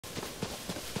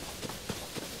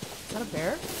Is that a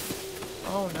bear?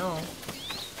 Oh no.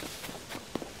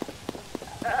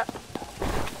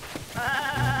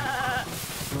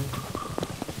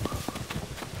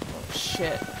 Oh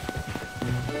shit.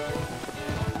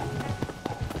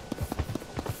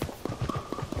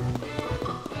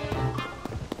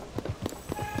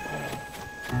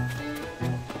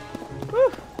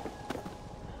 Whew.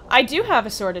 I do have a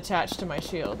sword attached to my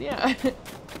shield, yeah. Here,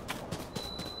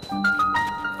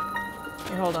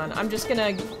 hold on. I'm just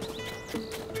gonna...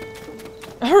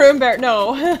 Haroon bear,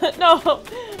 no. No!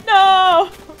 No!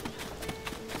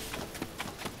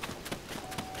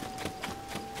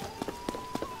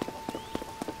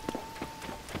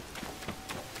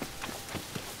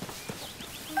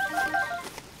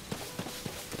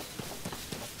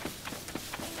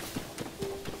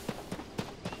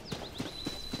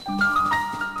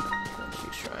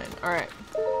 Shrine. Alright.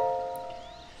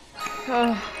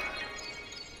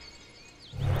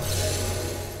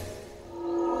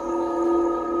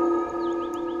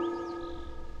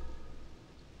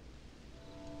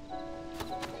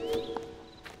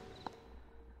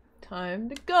 Time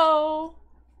to go.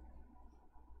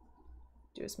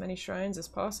 Do as many shrines as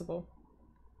possible.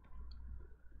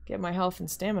 Get my health and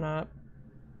stamina up.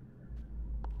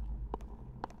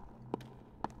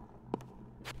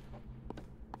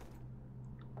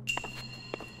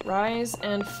 Rise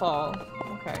and fall.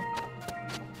 Okay.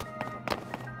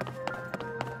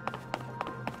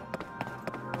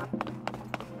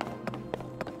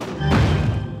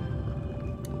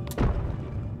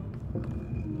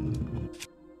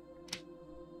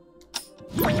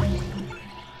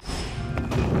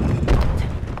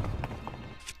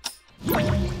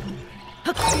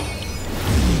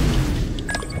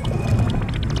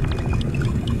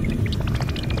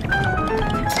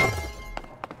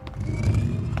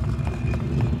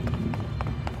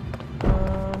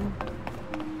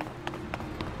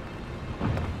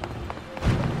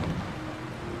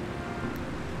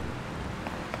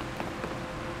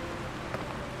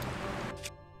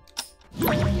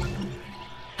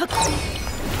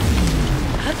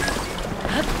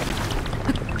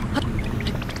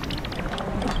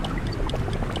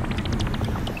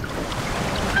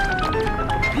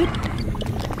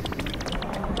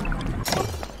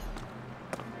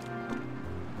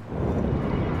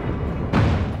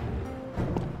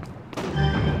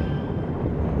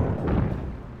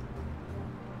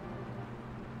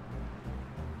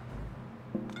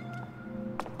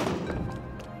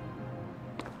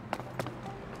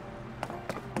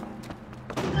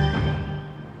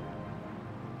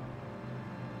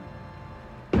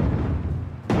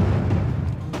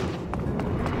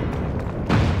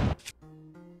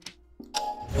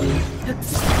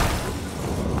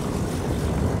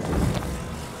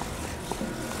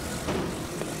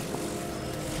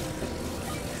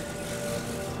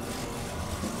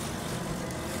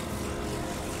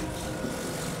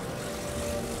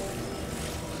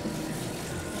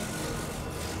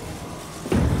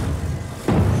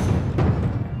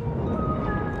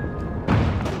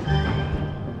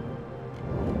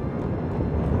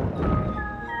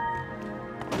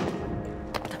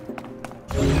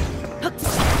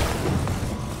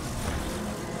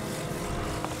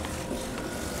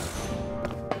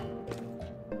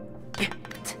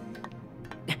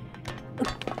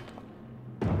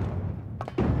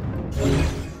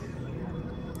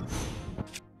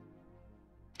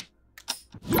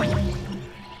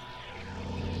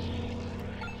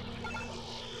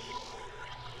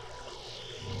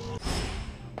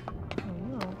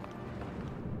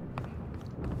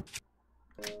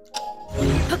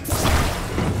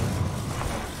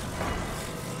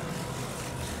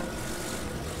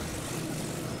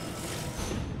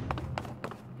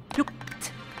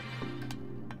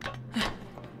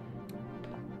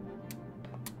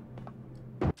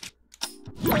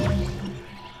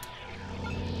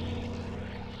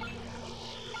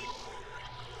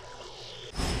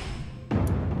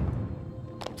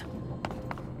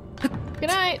 Good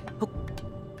night.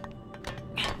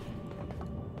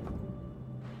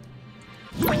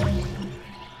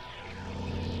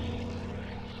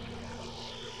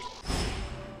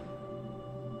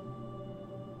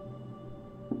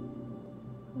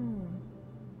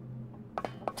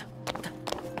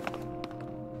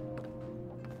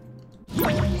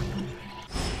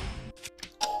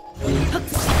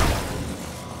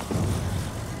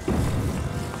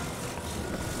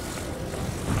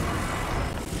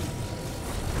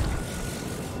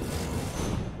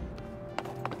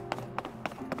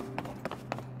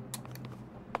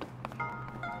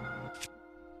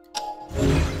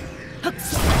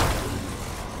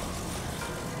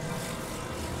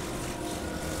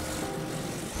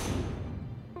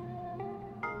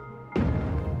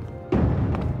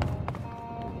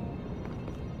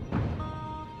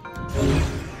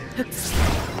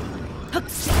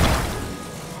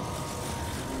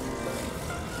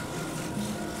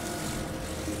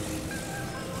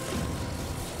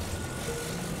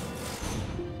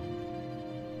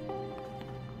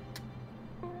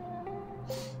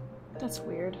 That's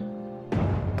weird.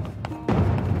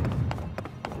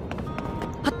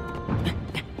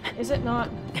 Is it not?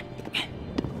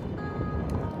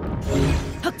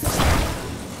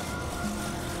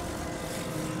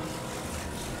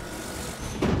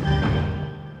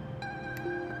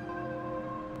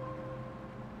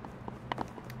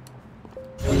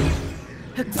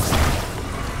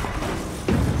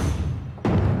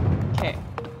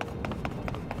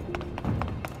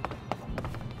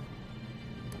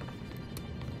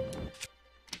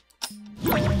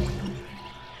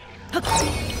 Okay.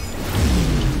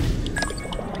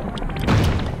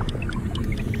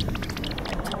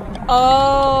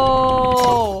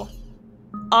 Oh,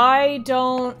 I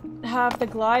don't have the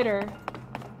glider.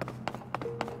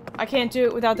 I can't do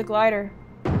it without the glider.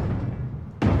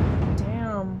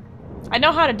 Damn. I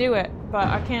know how to do it, but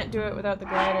I can't do it without the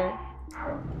glider.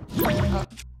 Oh.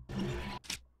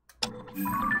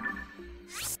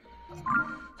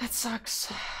 That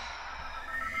sucks.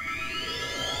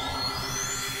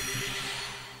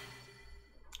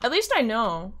 At least I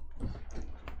know.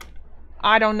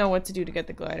 I don't know what to do to get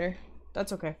the glider.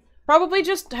 That's okay. Probably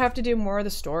just have to do more of the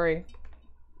story.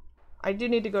 I do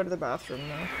need to go to the bathroom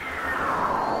though.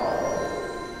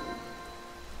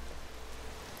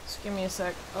 Just give me a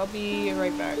sec. I'll be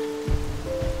right back.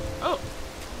 Oh!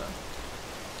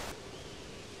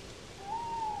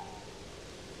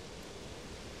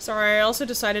 Sorry, I also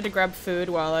decided to grab food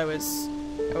while I was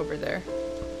over there.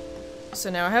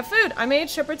 So now I have food! I made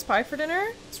shepherd's pie for dinner.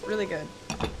 It's really good.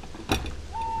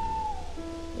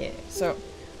 Yeah, so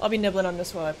I'll be nibbling on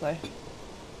this while I play.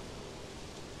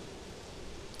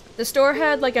 The store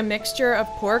had like a mixture of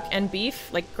pork and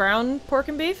beef, like ground pork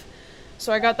and beef.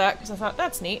 So I got that because I thought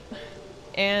that's neat.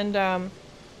 And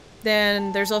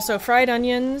then there's also fried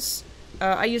onions.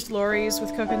 I used Lori's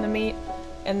with cooking the meat.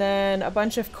 And then a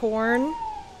bunch of corn.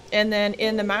 And then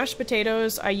in the mashed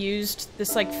potatoes, I used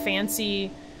this like fancy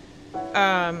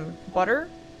butter,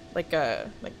 like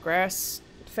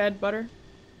grass-fed butter.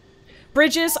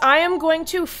 Bridges, I am going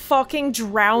to fucking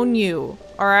drown you,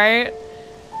 alright?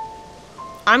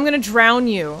 I'm gonna drown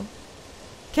you.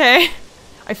 Okay?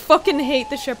 I fucking hate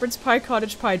the shepherd's pie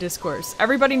cottage pie discourse.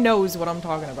 Everybody knows what I'm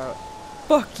talking about.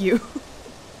 Fuck you.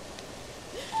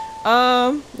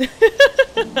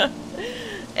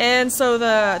 And so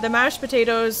the mashed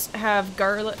potatoes have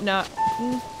garlic, no,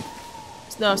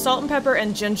 salt and pepper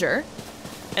and ginger.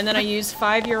 And then I use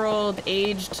 5-year-old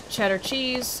aged cheddar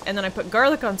cheese, and then I put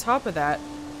garlic on top of that,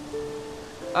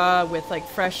 with like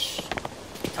fresh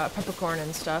peppercorn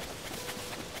and stuff.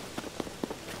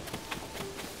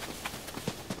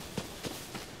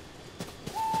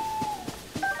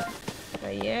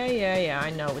 Yeah, I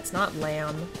know, it's not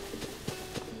lamb.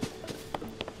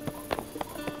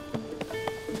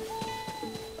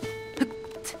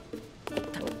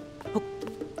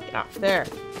 Get off there.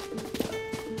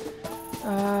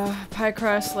 Pie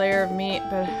crust, layer of meat,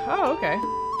 but oh, okay.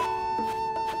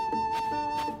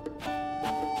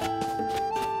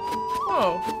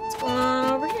 Whoa, what's going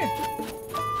on over here?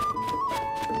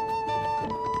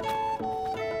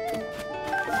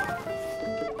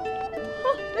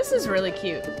 Huh, this is really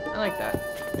cute. I like that.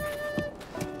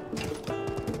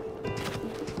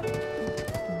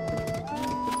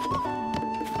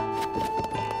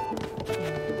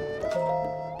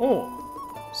 Oh,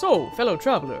 so, fellow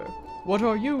traveler. What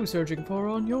are you searching for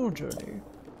on your journey?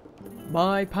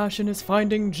 My passion is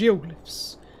finding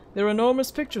geoglyphs. They're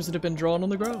enormous pictures that have been drawn on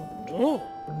the ground. Oh.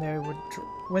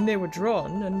 When they were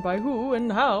drawn, and by who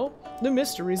and how, the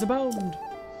mysteries abound.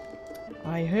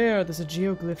 I hear there's a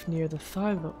geoglyph near the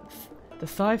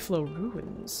Thiflo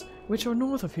ruins, which are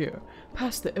north of here,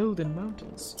 past the Elden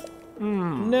Mountains.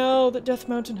 Now that Death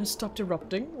Mountain has stopped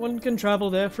erupting, one can travel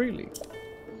there freely.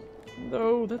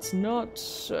 Though that's not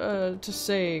to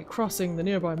say crossing the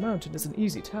nearby mountain is an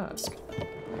easy task.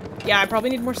 Yeah, I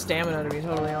probably need more stamina to be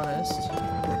totally honest.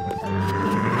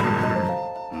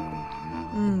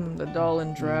 The dull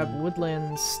and drab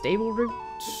woodland stable route,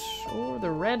 or the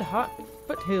red-hot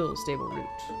foothill stable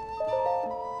route.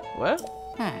 What?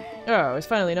 Oh, it's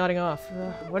finally nodding off.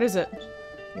 What is it?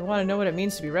 You want to know what it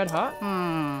means to be red-hot?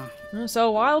 So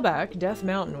a while back, Death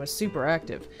Mountain was super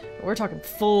active. We're talking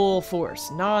full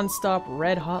force, non-stop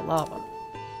red-hot lava.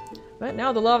 But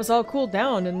now the lava's all cooled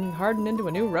down and hardened into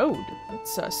a new road.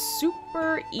 It's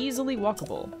super easily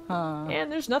walkable. And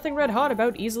there's nothing red-hot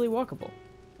about easily walkable.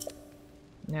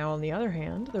 Now on the other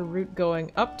hand, the route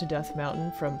going up to Death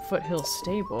Mountain from Foothill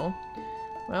Stable,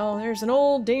 well, there's an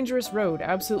old dangerous road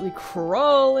absolutely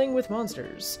crawling with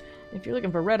monsters. If you're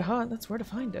looking for red-hot, that's where to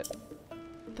find it.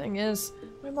 Thing is,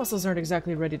 my muscles aren't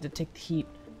exactly ready to take the heat,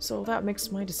 so that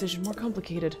makes my decision more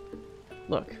complicated.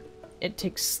 Look, it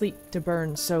takes sleep to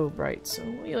burn so bright, so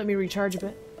will you let me recharge a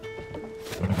bit?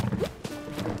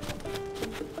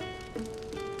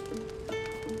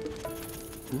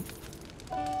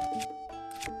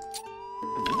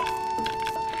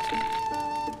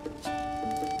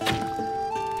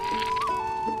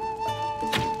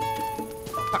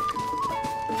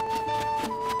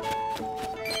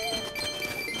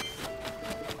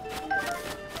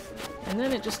 And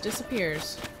then it just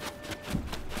disappears.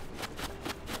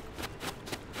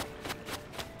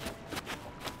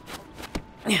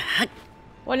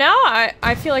 Well, now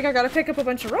I feel like I gotta pick up a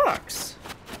bunch of rocks.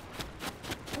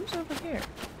 Who's over here?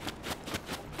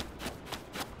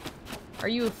 Are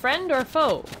you a friend or a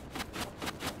foe?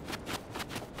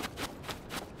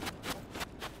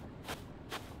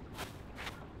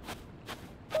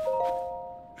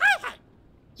 Hi!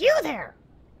 You there!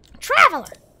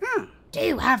 Traveler! Do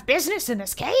you have business in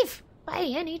this cave? By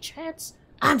any chance?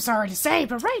 I'm sorry to say,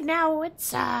 but right now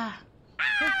it's, Big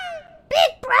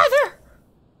Brother!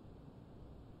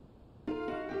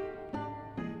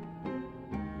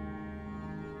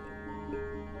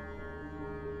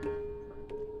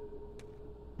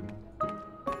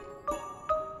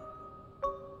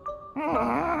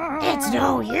 It's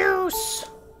no use.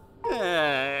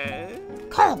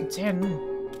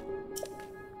 Colton.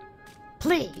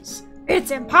 Please,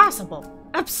 it's impossible,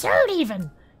 absurd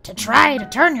even, to try to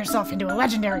turn yourself into a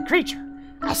legendary creature.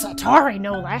 A Satori,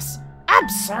 no less.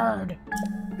 Absurd.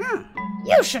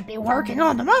 You should be working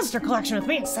on the monster collection with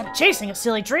me instead of chasing a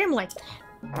silly dream like that.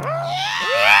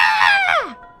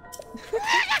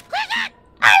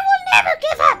 I will never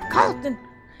give up, Colton.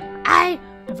 I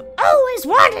have always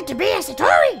wanted to be a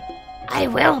Satori. I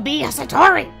will be a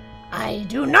Satori. I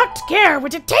do not care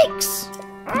what it takes.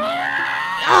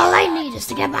 All I need is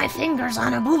to get my fingers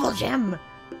on a booble gem.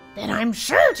 Then I'm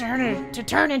sure to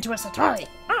turn into a Satori.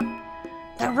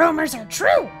 The rumors are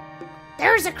true.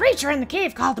 There's a creature in the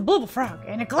cave called the Booble Frog,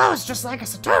 and it glows just like a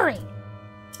Satori.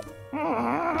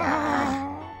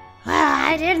 Well,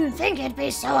 I didn't think it'd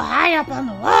be so high up on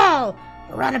the wall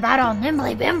to run about all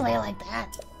nimbly-bimbly like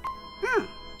that.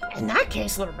 In that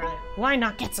case, little brother, why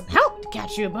not get some help to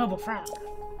catch you a Booble Frog?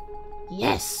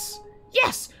 Yes.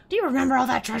 Yes! Do you remember all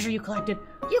that treasure you collected?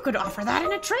 You could offer that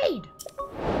in a trade.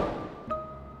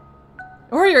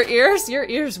 Or your ears? Your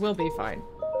ears will be fine.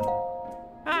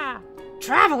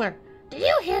 Traveler, did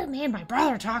you hear me and my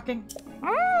brother talking?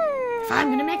 If I'm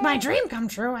gonna make my dream come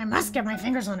true, I must get my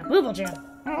fingers on a booble gem.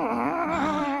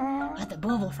 But the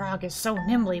Booble Frog is so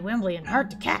nimbly-wimbly and hard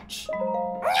to catch.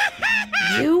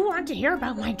 You want to hear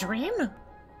about my dream?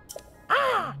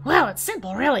 Well, it's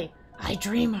simple, really. I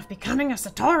dream of becoming a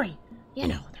Satori. You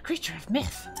know, the creature of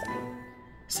myth.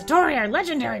 Satori are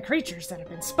legendary creatures that have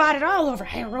been spotted all over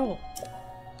Hyrule.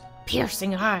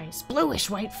 Piercing eyes,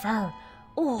 bluish-white fur.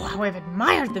 Oh, how I've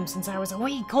admired them since I was a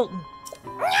wee Colton.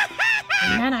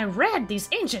 And then I read these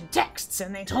ancient texts,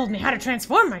 and they told me how to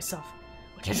transform myself.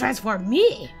 Or to transform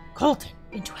me, Colton,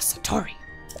 into a Satori.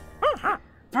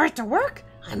 For it to work,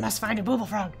 I must find a Booble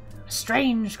Frog, a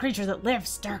strange creature that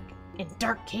lives in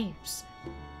dark caves,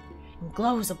 and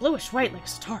glows a bluish-white like a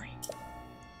Satori.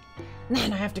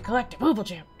 Then I have to collect a Booble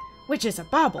Gem, which is a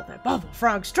bauble that Bubble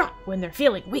Frogs drop when they're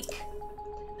feeling weak.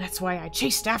 That's why I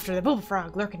chased after the Booble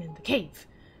Frog lurking in the cave.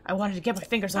 I wanted to get my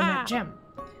fingers on that gem.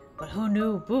 But who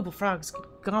knew Booble Frogs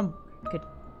could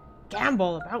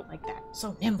gambol about like that,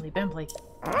 so nimbly-bimbly.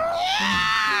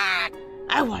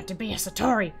 I want to be a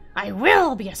Satori. I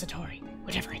will be a Satori,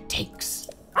 whatever it takes.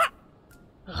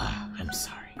 I'm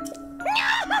sorry.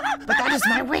 But that is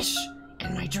my wish,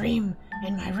 and my dream,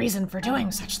 and my reason for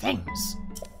doing such things.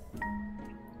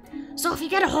 So if you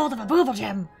get a hold of a Booble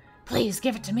Gem, please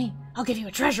give it to me. I'll give you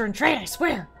a treasure in trade, I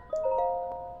swear.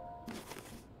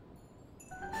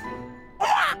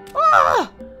 Oh,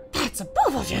 that's a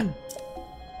Booble Gem.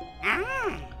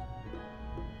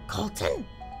 Colton,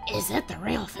 is it the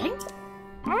real thing?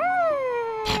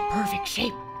 That perfect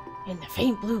shape and the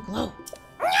faint blue glow.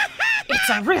 It's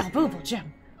a real Booble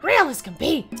Gem. Real as can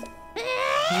be.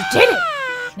 You did it.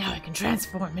 Now I can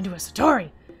transform into a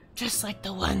Satori, just like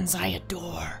the ones I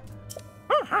adore.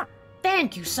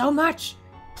 Thank you so much.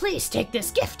 Please take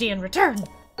this gifty in return.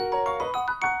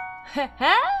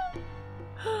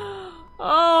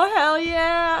 Oh, hell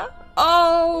yeah!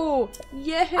 Oh,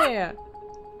 yeah!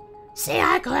 See,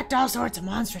 I collect all sorts of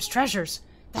monstrous treasures.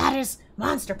 That is,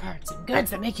 monster parts and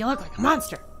goods that make you look like a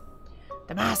monster.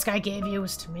 The mask I gave you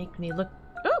was to make me look...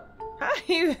 Oh,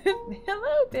 hi!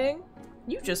 Hello, Bing.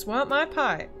 You just want my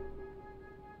pie.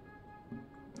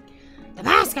 The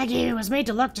mask I gave you was made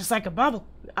to look just like a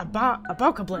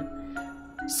bokoblin.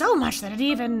 So much that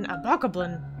even a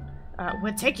bokoblin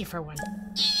would take you for one.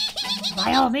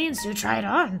 By all means, do try it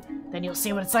on. Then you'll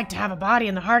see what it's like to have a body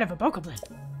in the heart of a bokoblin.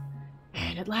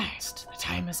 And at last, the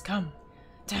time has come.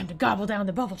 Time to gobble down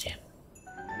the bubble gem.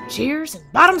 Cheers and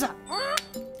bottoms up!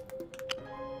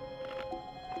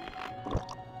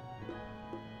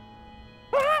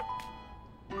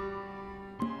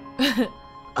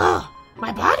 Oh,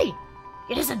 my body!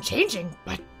 It isn't changing,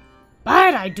 but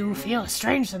I do feel a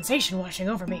strange sensation washing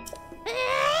over me.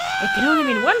 It can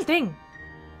only mean one thing.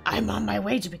 I'm on my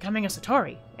way to becoming a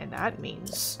Satori, and that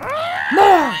means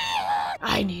more!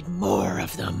 I need more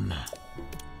of them.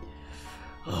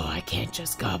 Oh, I can't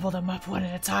just gobble them up one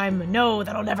at a time. No,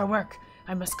 that'll never work.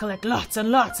 I must collect lots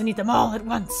and lots and eat them all at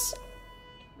once.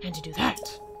 And to do that...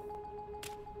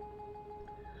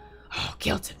 Oh,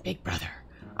 Gilton, big brother.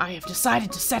 I have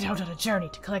decided to set out on a journey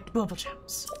to collect bubble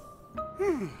gems.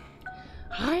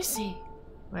 I see.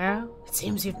 Well, it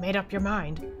seems you've made up your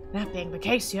mind. That being the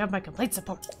case, you have my complete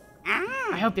support.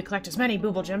 I hope you collect as many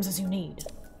bubble gems as you need.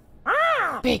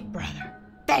 Big brother,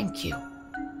 thank you.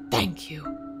 Thank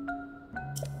you.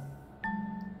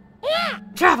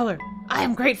 Traveler, I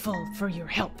am grateful for your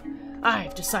help.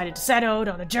 I've decided to set out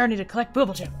on a journey to collect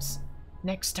bubble gems.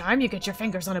 Next time you get your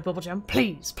fingers on a bubble gem,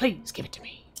 please, please give it to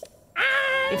me.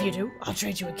 If you do, I'll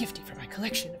trade you a giftie for my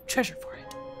collection of treasure for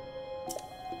it.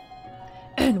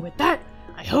 And with that,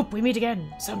 I hope we meet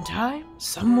again sometime,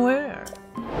 somewhere.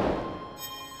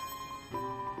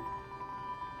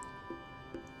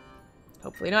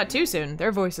 Hopefully not too soon.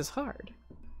 Their voice is hard.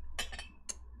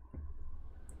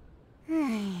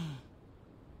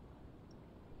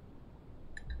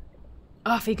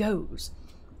 Off he goes.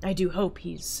 I do hope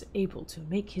he's able to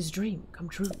make his dream come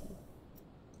true.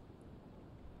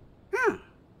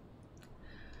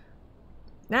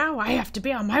 Now I have to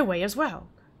be on my way as well.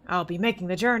 I'll be making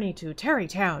the journey to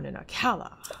Terrytown in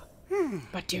Akala.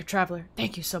 But dear traveler,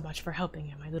 thank you so much for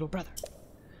helping my little brother.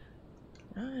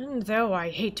 And though I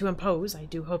hate to impose, I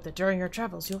do hope that during your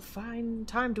travels you'll find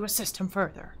time to assist him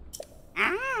further.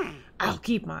 I'll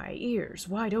keep my ears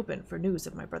wide open for news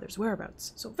of my brother's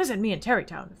whereabouts, so visit me in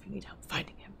Terrytown if you need help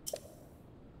finding him.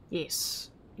 Yes,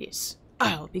 yes,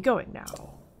 I'll be going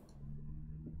now.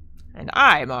 And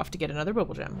I'm off to get another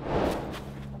bubble gem.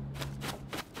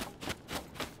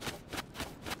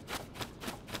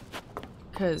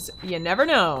 Because you never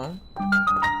know.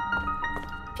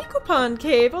 Pond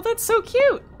cave. Oh, that's so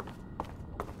cute.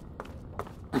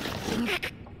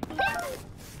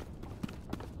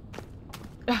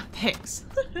 Oh, thanks.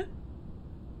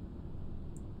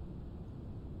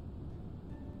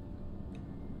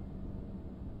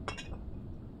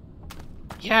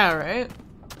 Yeah, right?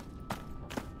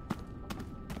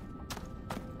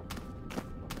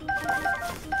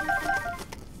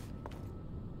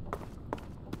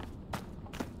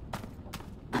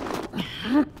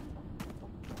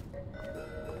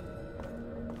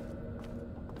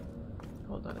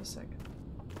 Hold on a second.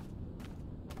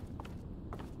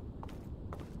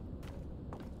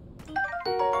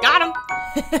 Got him!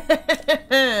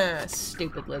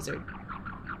 Stupid lizard.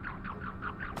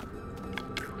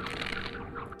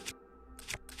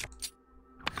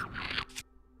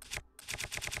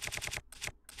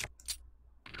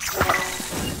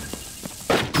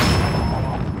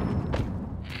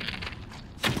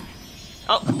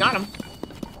 Oh, got him.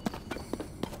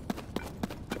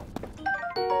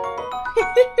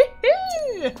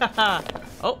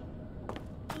 Oh,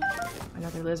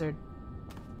 another lizard.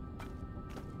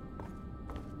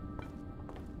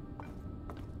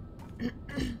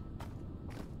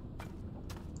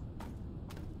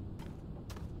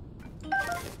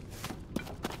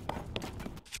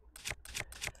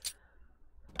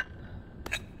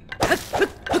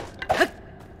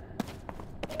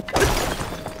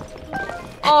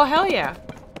 Oh, hell yeah.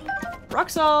 Rock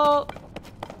salt.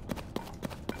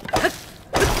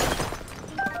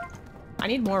 I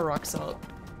need more rock salt.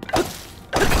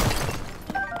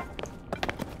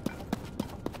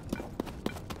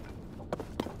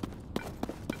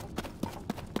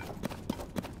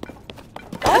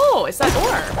 Oh, it's that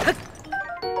ore.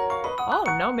 Oh,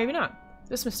 no, maybe not.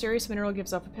 This mysterious mineral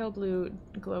gives off a pale blue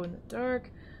glow in the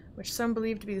dark, which some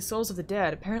believe to be the souls of the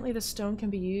dead. Apparently this stone can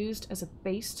be used as a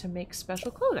base to make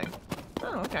special clothing.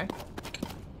 Oh, okay.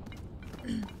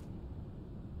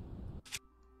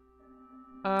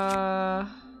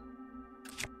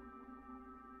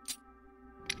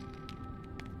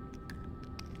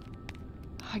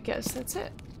 I guess that's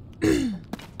it.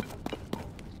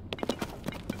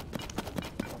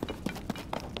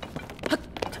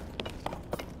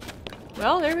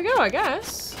 Well, there we go, I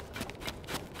guess.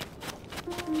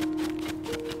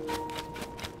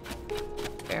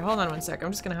 Okay, hold on one sec.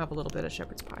 I'm just gonna have a little bit of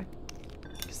shepherd's pie.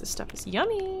 Because this stuff is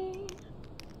yummy.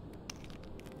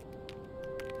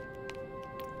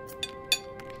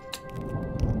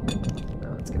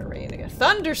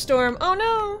 thunderstorm! Oh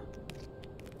no!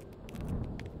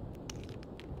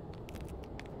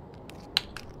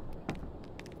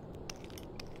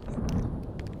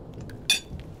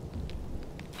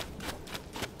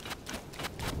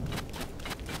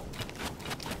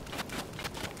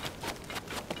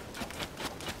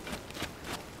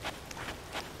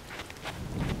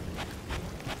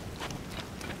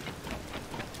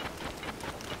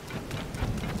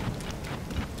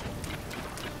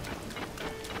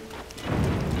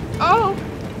 Oh!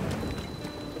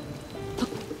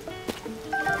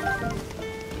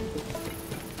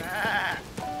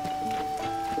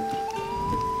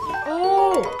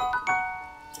 Oh!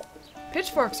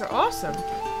 Pitchforks are awesome.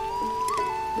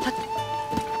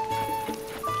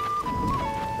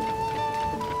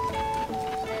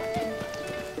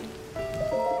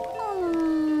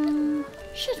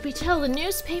 Should we tell the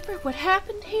newspaper what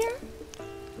happened here?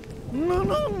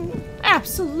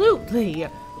 Absolutely!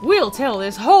 We'll tell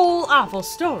this whole awful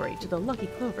story to the Lucky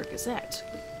Clover Gazette.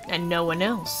 And no one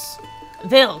else.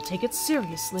 They'll take it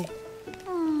seriously.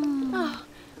 Oh,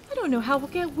 I don't know how we'll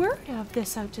get word of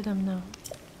this out to them, though.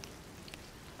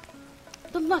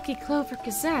 The Lucky Clover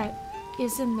Gazette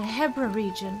is in the Hebra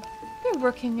region. They're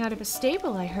working out of a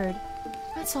stable, I heard.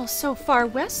 That's all so far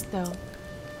west, though.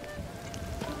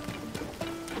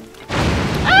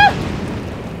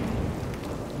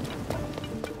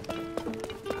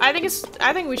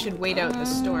 I think we should wait out the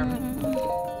storm.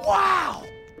 Wow!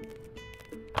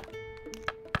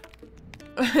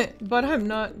 But I'm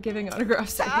not giving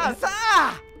autographs again.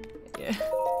 Yeah.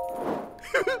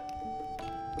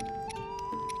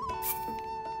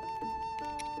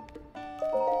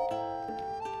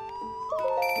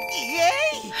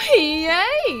 Yay! Yay!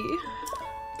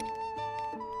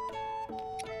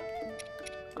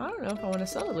 I don't know if I want to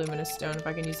sell the luminous stone if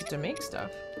I can use it to make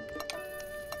stuff.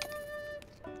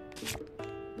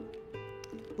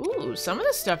 Ooh, some of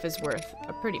this stuff is worth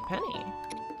a pretty penny.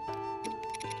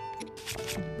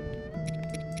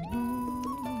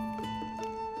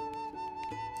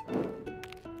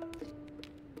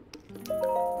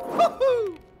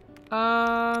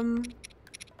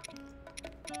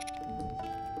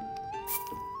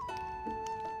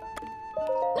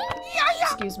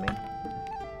 Excuse me.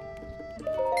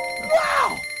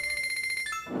 Wow!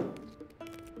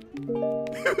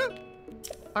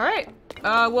 Alright.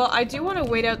 Well, I do want to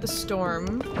wait out the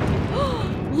storm.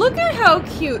 Look at how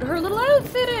cute her little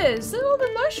outfit is! Look at all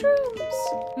the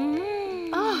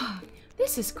mushrooms! Ah,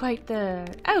 this is quite the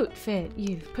outfit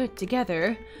you've put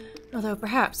together. Although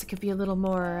perhaps it could be a little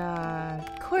more,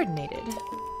 coordinated.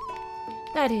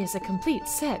 That is, a complete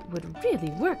set would really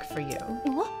work for you.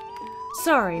 What?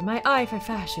 Sorry, my eye for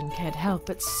fashion can't help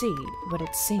but see what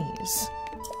it sees.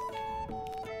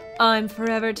 I'm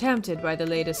forever tempted by the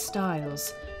latest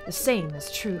styles. The same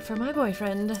is true for my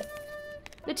boyfriend.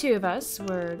 The two of us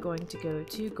were going to go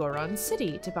to Goron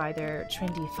City to buy their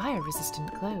trendy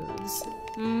fire-resistant clothes.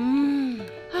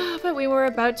 But we were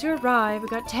about to arrive. We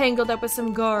got tangled up with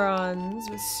some Gorons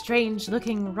with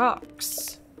strange-looking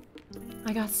rocks.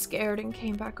 I got scared and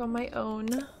came back on my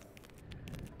own.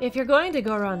 If you're going to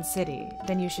Goron City,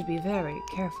 then you should be very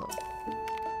careful.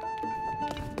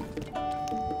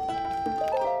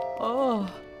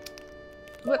 Oh.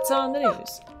 What's on the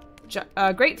news?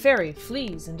 A great fairy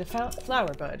flees into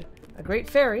flower bud. A great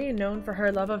fairy, known for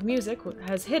her love of music,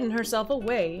 has hidden herself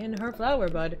away in her flower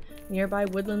bud, nearby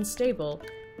Woodland Stable.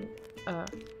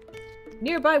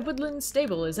 Nearby Woodland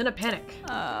Stable is in a panic.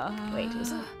 Wait,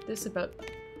 isn't this about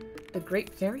the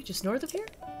great fairy just north of here?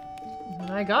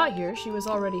 When I got here, she was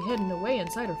already hidden away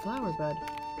inside her flower bud.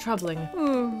 Troubling.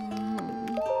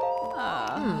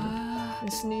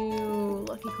 This new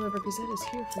Lucky Clover Gazette is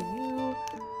here for you.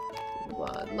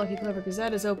 Lucky Clover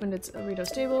Gazette has opened its Rito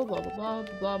stable, blah blah blah,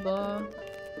 blah blah.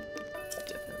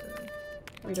 Definitely.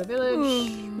 Rito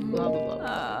Village, blah blah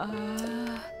blah.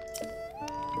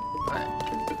 Alright.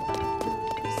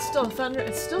 It's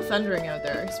still thundering out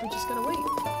there, so we just gotta wait.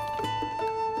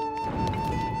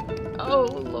 Oh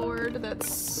lord,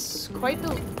 that's quite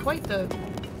the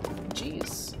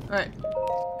jeez. Alright.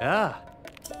 Yeah.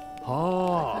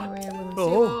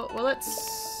 Oh. Well,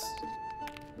 let's...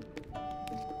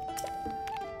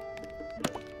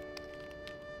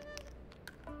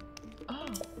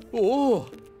 Oh.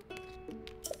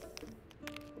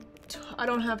 I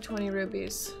don't have 20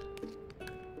 rubies.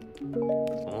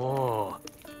 Oh.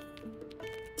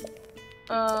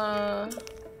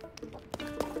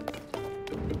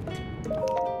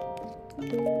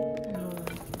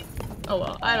 Oh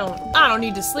well, I don't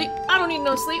need to sleep. I don't need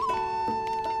no sleep.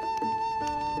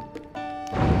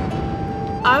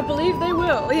 I believe they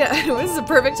will. Yeah, this is a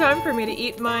perfect time for me to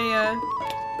eat my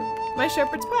My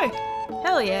shepherd's pie.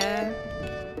 Hell yeah.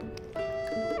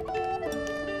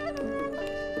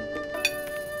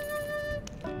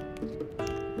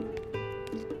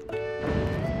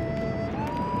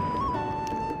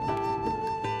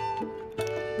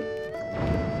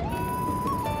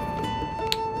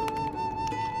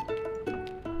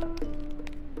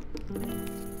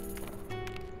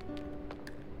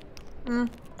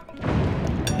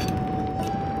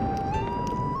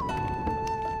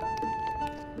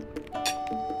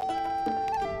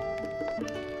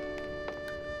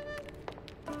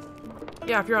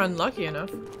 Yeah, if you're unlucky enough.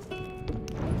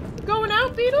 Going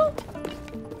out, Beetle?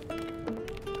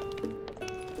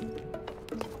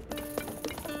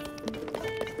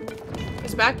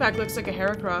 His backpack looks like a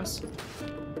Heracross.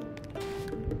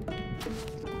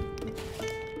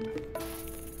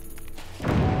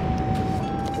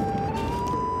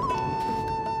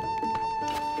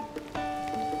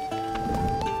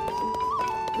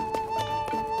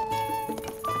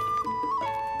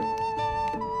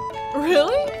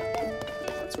 Really?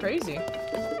 That's crazy.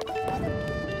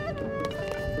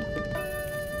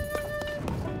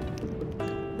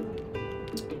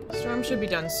 Storm should be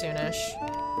done soonish.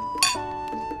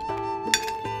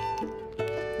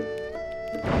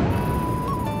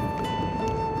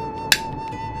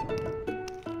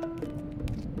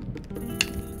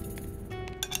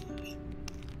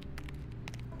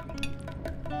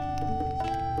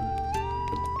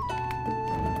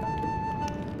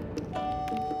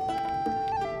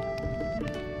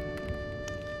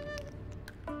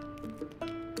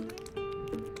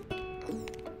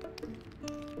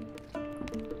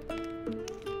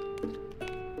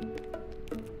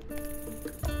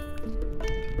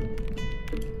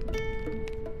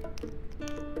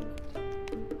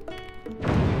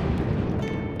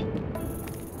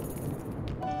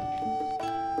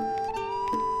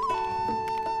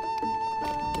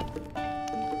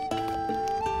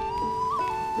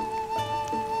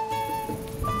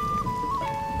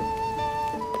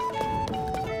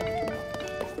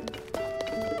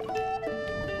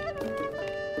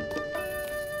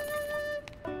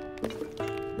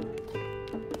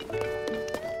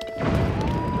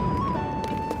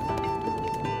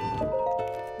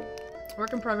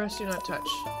 Work in progress, do not touch.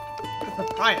 The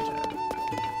proprietor.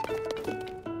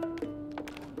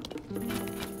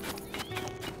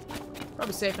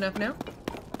 Probably safe enough now.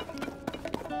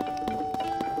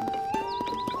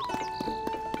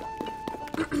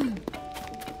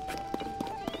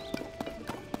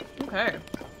 Okay.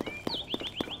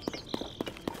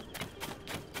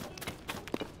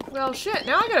 Well, shit.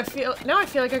 Now I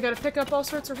feel like I gotta pick up all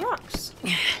sorts of rocks.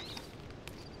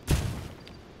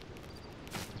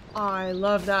 I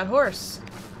love that horse.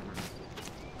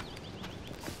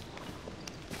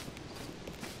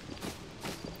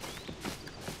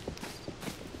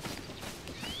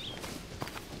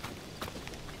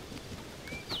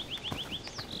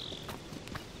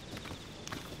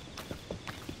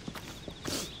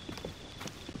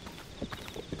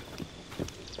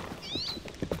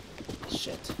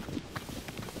 Shit.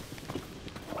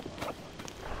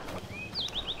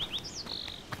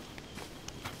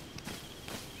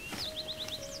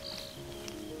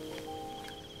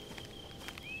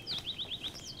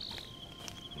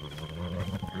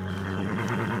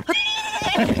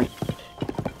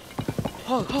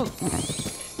 Ho ho.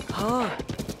 Ha.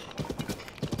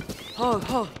 Ho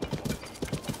ho.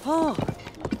 Ho.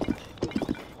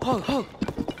 Ho ho.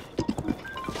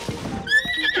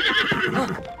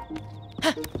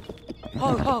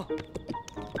 Ho ho.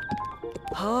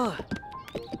 Ha.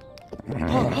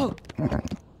 Ho ho.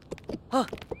 Ha.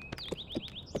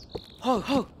 Ho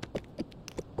ho.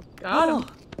 Got him.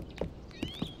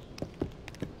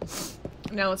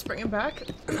 Now let's bring him back.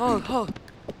 Ho ho.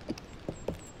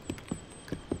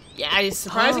 Yeah, I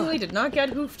surprisingly did not get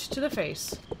hoofed to the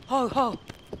face. Ho ho.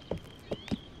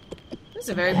 This is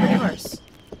a very pretty horse.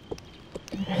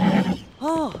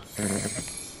 Oh.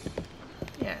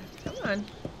 Yeah, come on.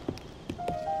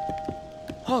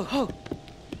 Ho ho.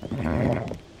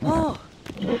 Oh.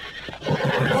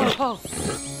 Ho ho.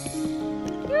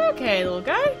 You're okay, little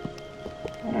guy.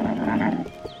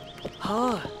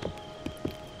 Ha.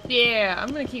 Yeah,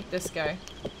 I'm gonna keep this guy.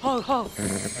 Ho ho.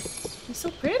 He's so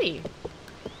pretty.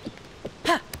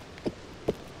 Ha.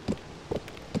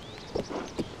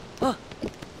 Ha.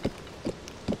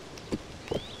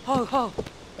 Ho ho.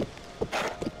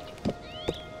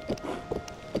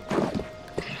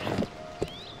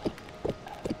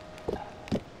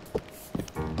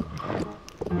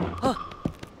 Ha.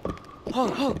 Ho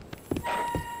ho.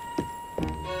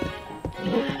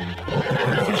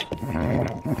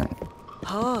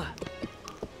 Ha.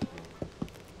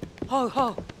 Ho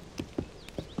ho.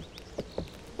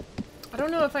 I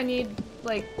don't know if I need,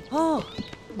 like,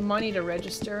 money to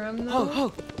register them,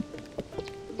 though.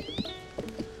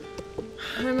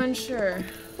 I'm unsure.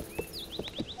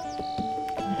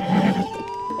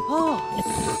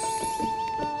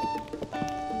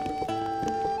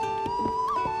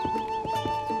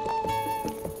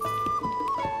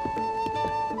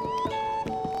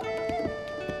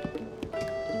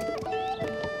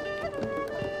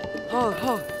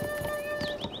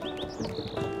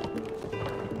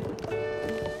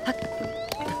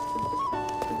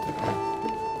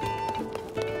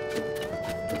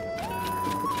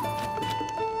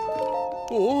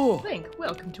 Link,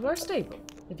 welcome to our stable.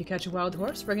 If you catch a wild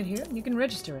horse, bring it here and you can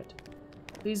register it.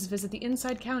 Please visit the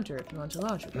inside counter if you want to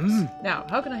lodge with us. Now,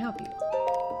 how can I help you?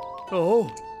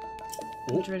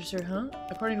 Want to register, huh?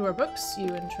 According to our books, you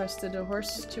entrusted a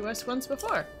horse to us once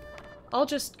before. I'll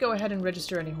just go ahead and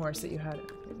register any horse that you had.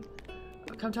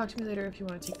 Come talk to me later if you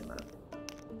want to take them out.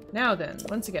 Now then,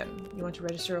 once again, you want to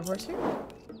register a horse here?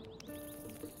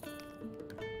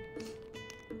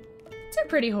 It's a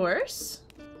pretty horse.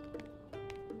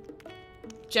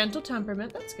 Gentle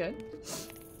temperament, that's good.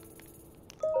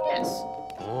 Yes.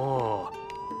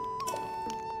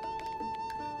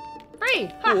 Free!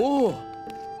 Ha!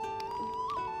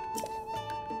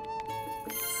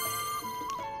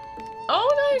 Oh,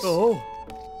 nice!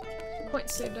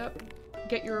 Points saved up.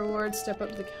 Get your reward, step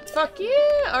up to the... Fuck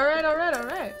yeah! Alright, alright,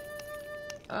 alright.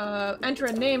 Enter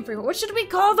a name for your... What should we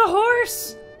call the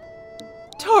horse?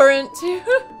 Torrent 2.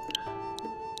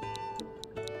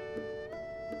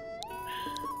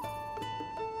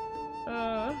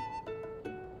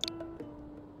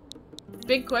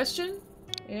 Big question?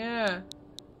 Yeah.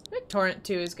 I think Torrent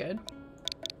 2 is good.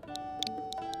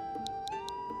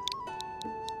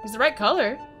 He's the right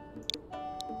color.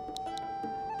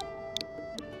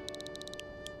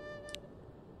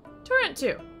 Torrent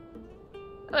 2.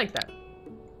 I like that.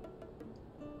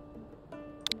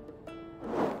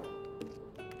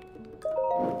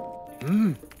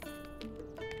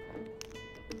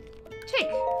 Take.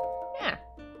 Yeah.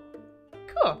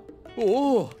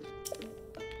 Cool.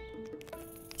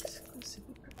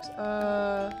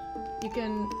 You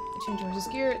can change your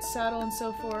horse's gear, its saddle, and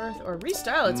so forth, or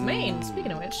restyle its mane.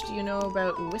 Speaking of which, do you know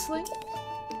about whistling?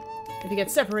 If you get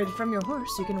separated from your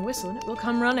horse, you can whistle and it will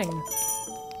come running.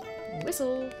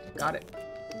 Whistle. Got it.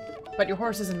 But your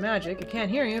horse isn't magic. It can't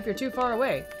hear you if you're too far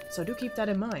away, so do keep that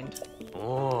in mind.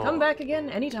 Come back again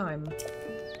anytime. Wait,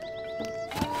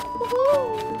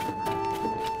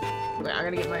 I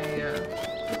gotta get my,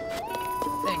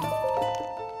 thing.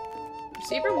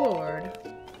 Receive reward.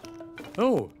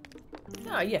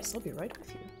 Ah, yes, I'll be right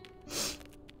with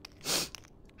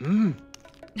you.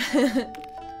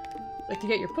 Like to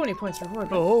get your pony points reward.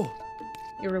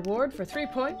 Your reward for 3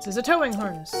 points is a towing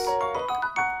harness.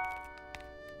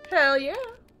 Hell yeah!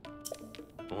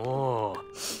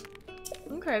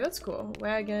 Okay, that's cool.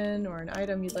 Wagon or an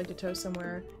item you'd like to tow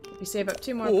somewhere. If you save up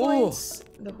 2 more points,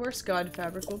 the horse god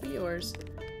fabric will be yours.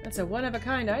 That's a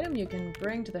one-of-a-kind item you can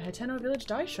bring to the Hateno Village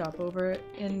dye shop over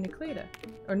in Necluda.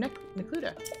 Or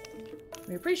Necluda.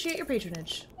 We appreciate your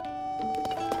patronage. So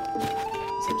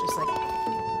just like...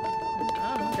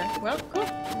 Oh, okay. Well, cool.